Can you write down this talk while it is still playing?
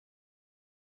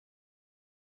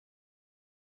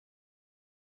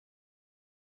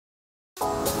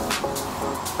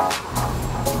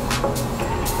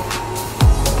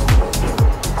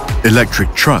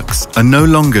Electric trucks are no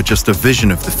longer just a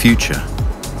vision of the future.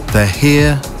 They're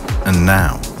here and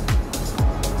now.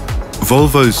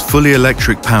 Volvo's fully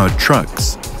electric-powered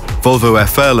trucks, Volvo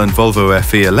FL and Volvo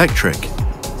FE Electric,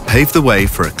 pave the way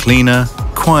for a cleaner,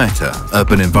 quieter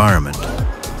urban environment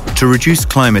to reduce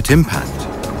climate impact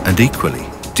and equally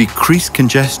decrease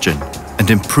congestion and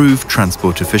improve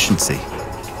transport efficiency.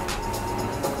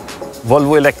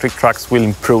 Volvo electric trucks will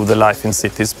improve the life in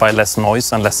cities by less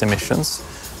noise and less emissions,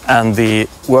 and the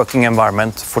working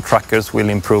environment for truckers will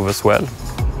improve as well.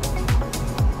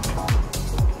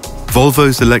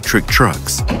 Volvo's electric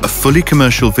trucks are fully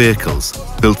commercial vehicles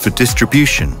built for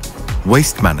distribution,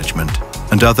 waste management,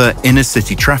 and other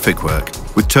inner-city traffic work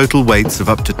with total weights of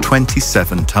up to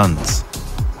 27 tons.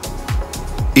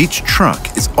 Each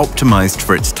truck is optimized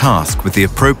for its task with the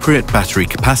appropriate battery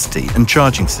capacity and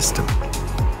charging system.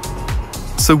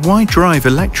 So why drive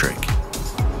electric?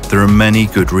 There are many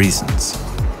good reasons.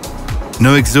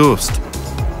 No exhaust,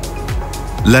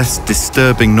 less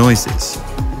disturbing noises,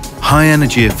 high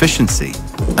energy efficiency,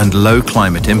 and low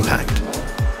climate impact.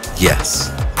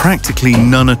 Yes, practically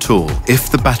none at all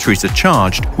if the batteries are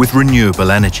charged with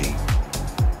renewable energy.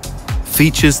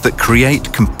 Features that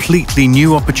create completely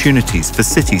new opportunities for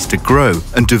cities to grow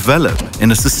and develop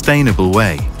in a sustainable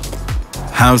way.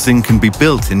 Housing can be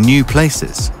built in new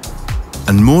places,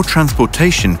 and more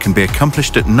transportation can be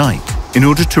accomplished at night in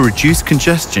order to reduce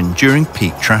congestion during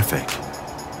peak traffic.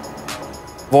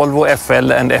 Volvo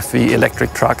FL and FE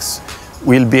electric trucks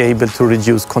will be able to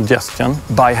reduce congestion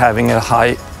by having a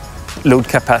high load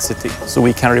capacity, so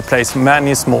we can replace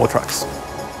many small trucks.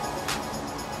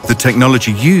 The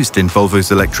technology used in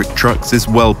Volvo's electric trucks is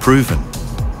well proven,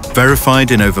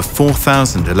 verified in over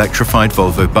 4,000 electrified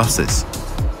Volvo buses.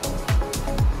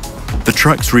 The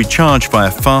trucks recharge via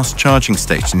fast charging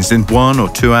stations in 1 or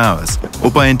 2 hours,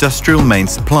 or by industrial main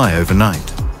supply overnight.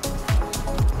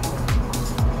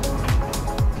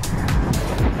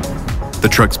 The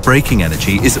truck's braking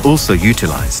energy is also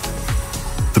utilized.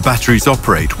 The batteries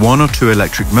operate 1 or 2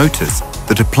 electric motors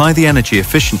that apply the energy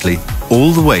efficiently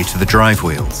all the way to the drive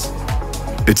wheels.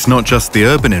 It's not just the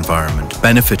urban environment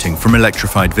benefiting from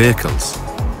electrified vehicles.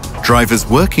 Drivers'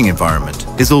 working environment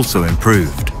is also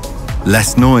improved.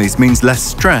 Less noise means less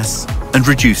stress and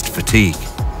reduced fatigue.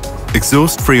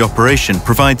 Exhaust-free operation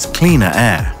provides cleaner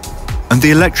air, and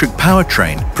the electric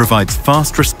powertrain provides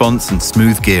fast response and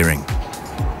smooth gearing,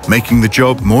 making the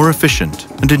job more efficient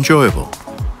and enjoyable.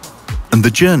 And the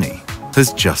journey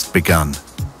has just begun.